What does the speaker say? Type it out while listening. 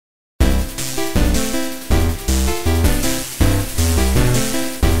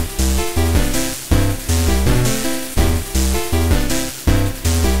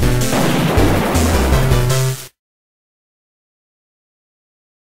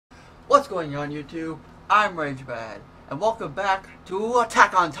What's going on, YouTube? I'm RageBad, and welcome back to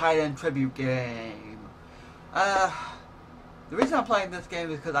Attack on Titan tribute game. The reason I'm playing this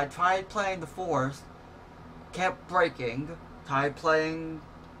game is because I tried playing the Force, kept breaking, tried playing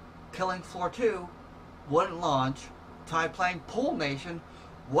Killing Floor 2, wouldn't launch, tried playing Pool Nation,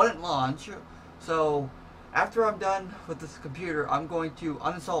 wouldn't launch. So, after I'm done with this computer, I'm going to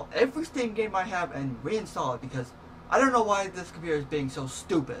uninstall every Steam game I have and reinstall it because I don't know why this computer is being so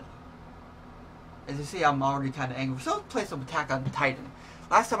stupid. As you see, I'm already kind of angry. So let's play some Attack on Titan.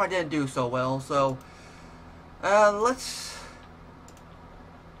 Last time I didn't do so well, so let's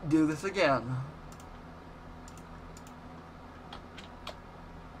do this again.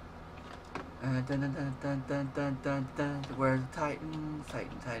 Dun, dun, dun, dun, dun, dun, dun, dun. Where's the Titans?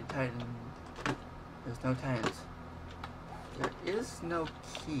 Titan. There's no Titans. There is no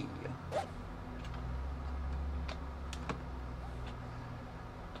key.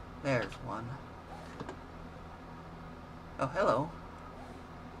 There's one. Oh, hello.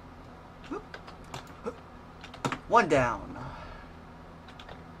 One down.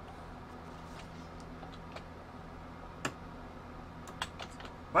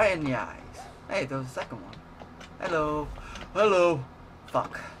 Right in the eyes. Hey, there's a second one. Hello. Hello.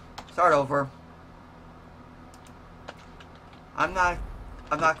 Fuck. Start over. I'm not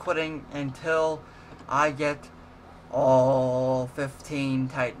quitting until I get all 15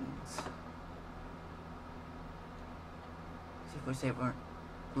 Titans. See if we say we're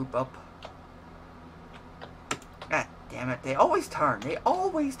group up. God damn it, they always turn. They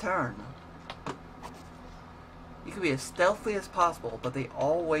always turn. You can be as stealthy as possible, but they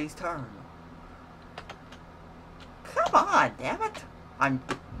always turn. Come on, damn it. I'm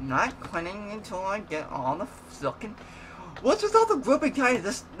not quitting until I get on the fucking... What's with all the grouping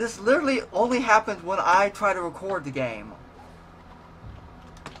Titans? This literally only happens when I try to record the game.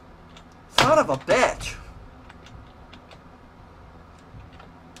 Son of a bitch.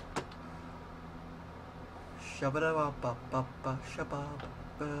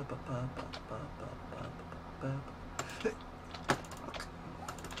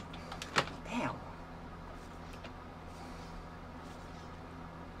 Damn.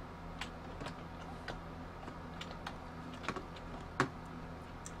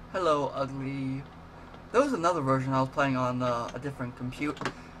 Hello, ugly. There was another version I was playing on a different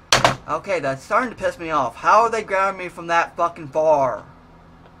computer. Okay, that's starting to piss me off. How are they grabbing me from that fucking far?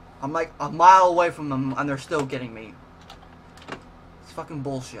 I'm like a mile away from them and they're still getting me. It's fucking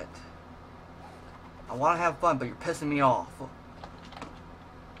bullshit. I want to have fun, but you're pissing me off.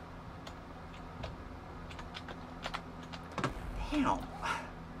 Damn.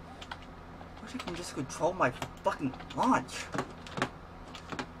 Wish I can just control my fucking launch.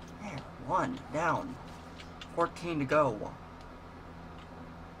 There, one down. 14 to go.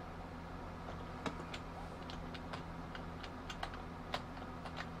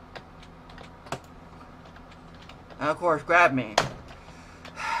 And of course, grab me.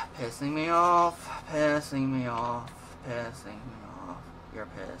 Pissing me off, pissing me off, pissing me off. You're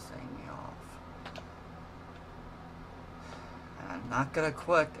pissing me off. And I'm not gonna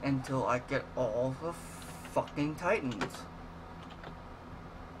quit until I get all the fucking Titans.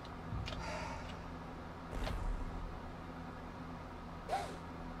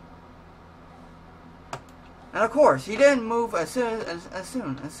 And of course, he didn't move as soon.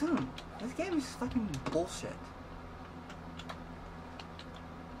 This game is fucking bullshit.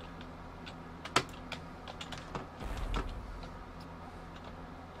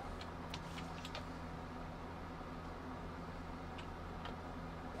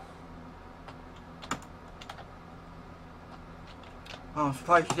 I'm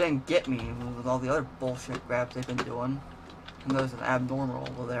surprised you didn't get me with all the other bullshit grabs they've been doing. And there's an abnormal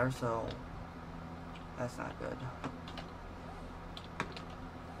over there, so that's not good.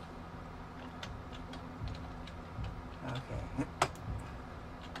 Okay.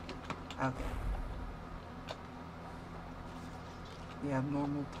 Okay. The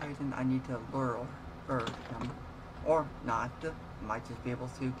abnormal Titan, I need to lure him. Or not. Might just be able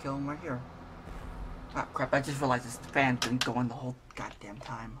to kill him right here. Ah, crap, I just realized this fan's been going the whole goddamn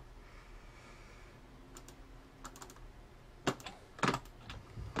time.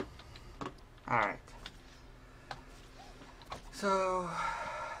 Alright. So,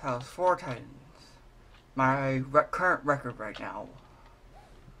 that was 4 Titans. My current record right now.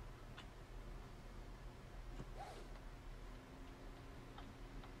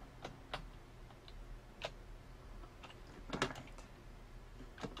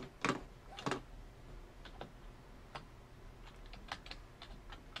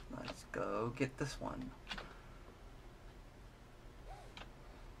 Go get this one.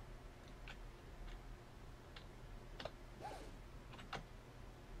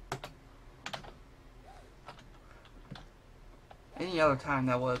 Any other time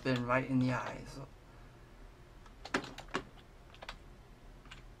that would have been right in the eyes.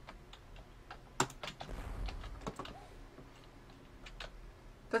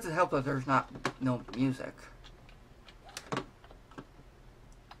 Doesn't help that there's no music. At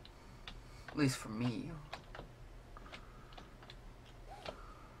least for me.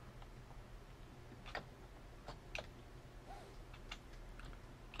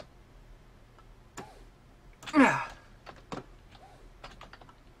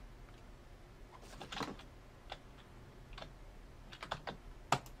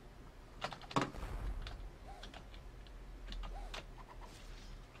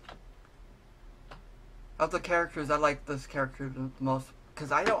 Of the characters, I like this character the most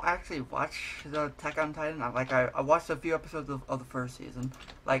because I don't actually watch the Attack on Titan. I watched a few episodes of the first season,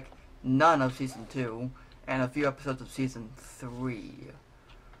 like none of season 2, and a few episodes of season 3.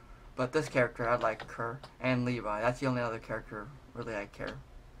 But this character, I like her and Levi. That's the only other character really I care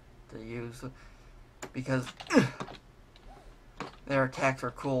to use because their attacks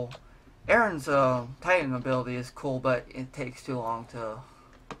are cool. Aaron's Titan ability is cool, but it takes too long to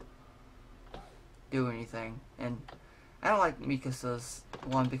do anything, and I don't like Mikasa's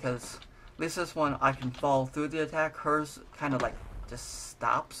one because at least this one I can fall through the attack. Hers kind of like just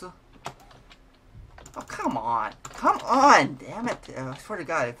stops. Oh, come on, damn it! I swear to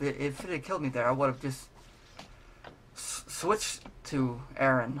God, if it had killed me there, I would have just switched to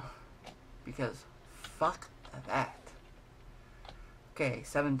Aaron because fuck that. Okay,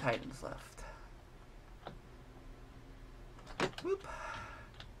 7 Titans left. Whoop.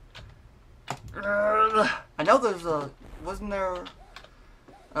 I know there's wasn't there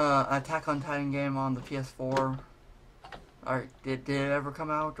an Attack on Titan game on the PS4? Or did it ever come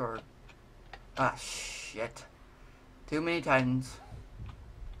out? Or shit, too many Titans.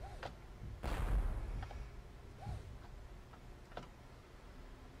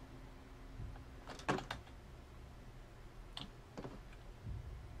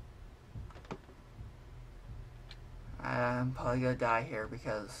 I'm probably gonna die here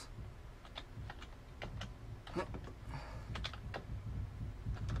because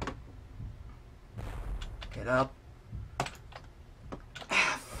get up.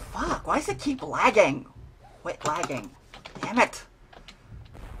 Fuck, why does it keep lagging? Quit lagging. Damn it.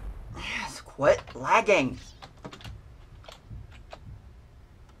 Yes, quit lagging.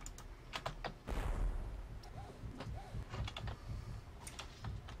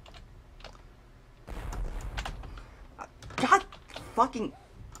 God fucking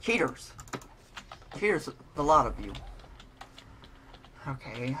cheaters. Cheaters, a lot of you.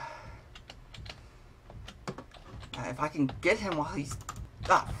 Okay. If I can get him while he's...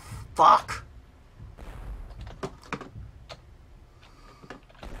 Ah, fuck!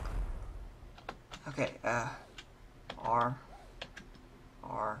 Okay, R.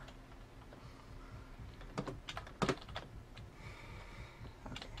 Okay.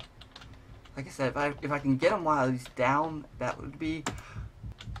 Like I said, if I can get him while he's down, that would be...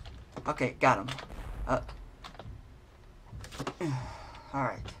 Okay, got him.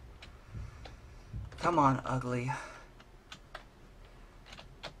 Alright. Come on, ugly.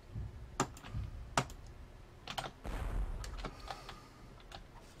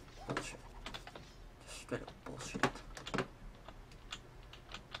 Bullshit. Just straight up bullshit.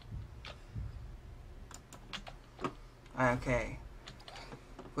 Okay.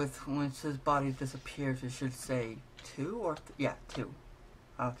 Once his body disappears, it should say 2 or... yeah, 2.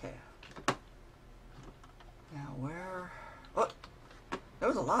 Okay. Now, where... Oh! There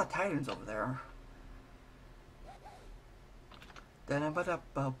was a lot of Titans over there.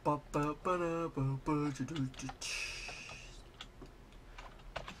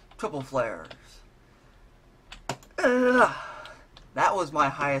 Triple flares. That was my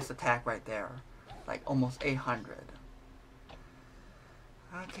highest attack right there. Like almost 800.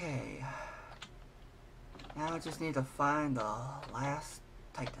 Okay. Now I just need to find the last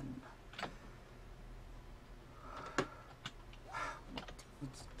Titan.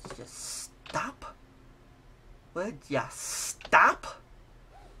 Just stop? Would ya stop?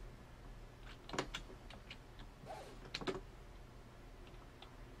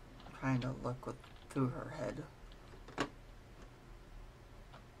 Trying to look through her head.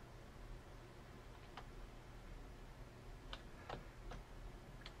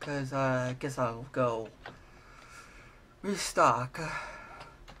 Cause I guess I'll go restock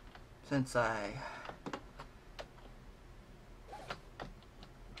since I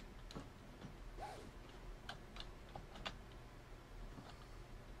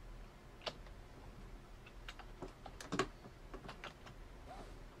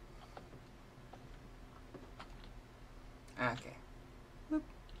okay.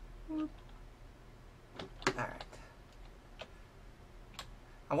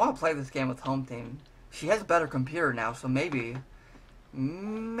 I want to play this game with home team. She has a better computer now, so maybe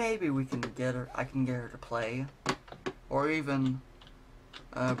we can get her. I can get her to play, or even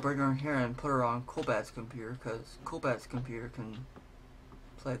bring her in here and put her on Coolbad's computer, because Coolbad's computer can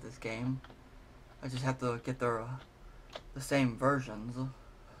play this game. I just have to get the same versions.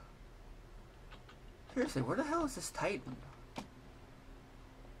 Seriously, where the hell is this Titan?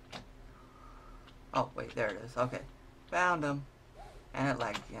 Oh, wait, there it is. Okay. Found him. And it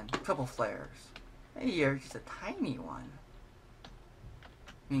lagged again. Triple flares. Hey, you're just a tiny one.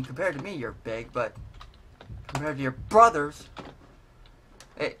 I mean, compared to me, you're big, but compared to your brothers,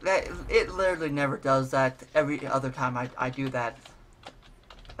 it literally never does that. Every other time I do that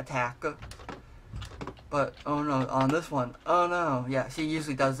attack. But, oh no, on this one, oh no. Yeah, she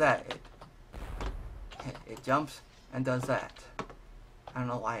usually does that. It jumps and does that. I don't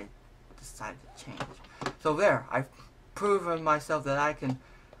know why I decided to change. So there, I've proven myself that I can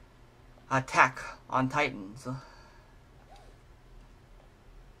attack on Titans.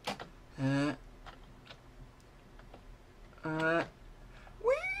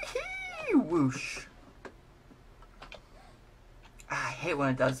 Wee-hee! Whoosh. I hate when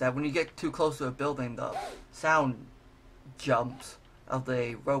it does that. When you get too close to a building, the sound jumps of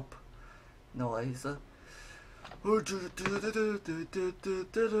the rope noise.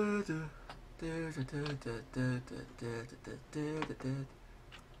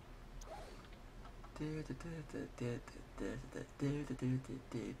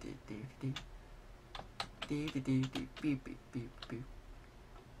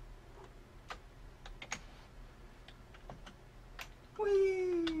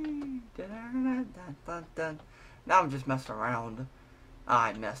 Now I'm just messing around.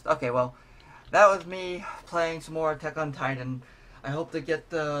 I missed. Okay, well, that was me playing some more Attack on Titan. I hope to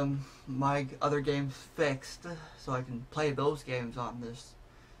get my other games fixed so I can play those games on this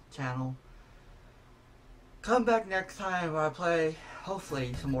channel. Come back next time where I play,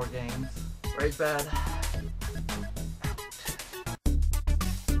 hopefully, some more games. RageBad.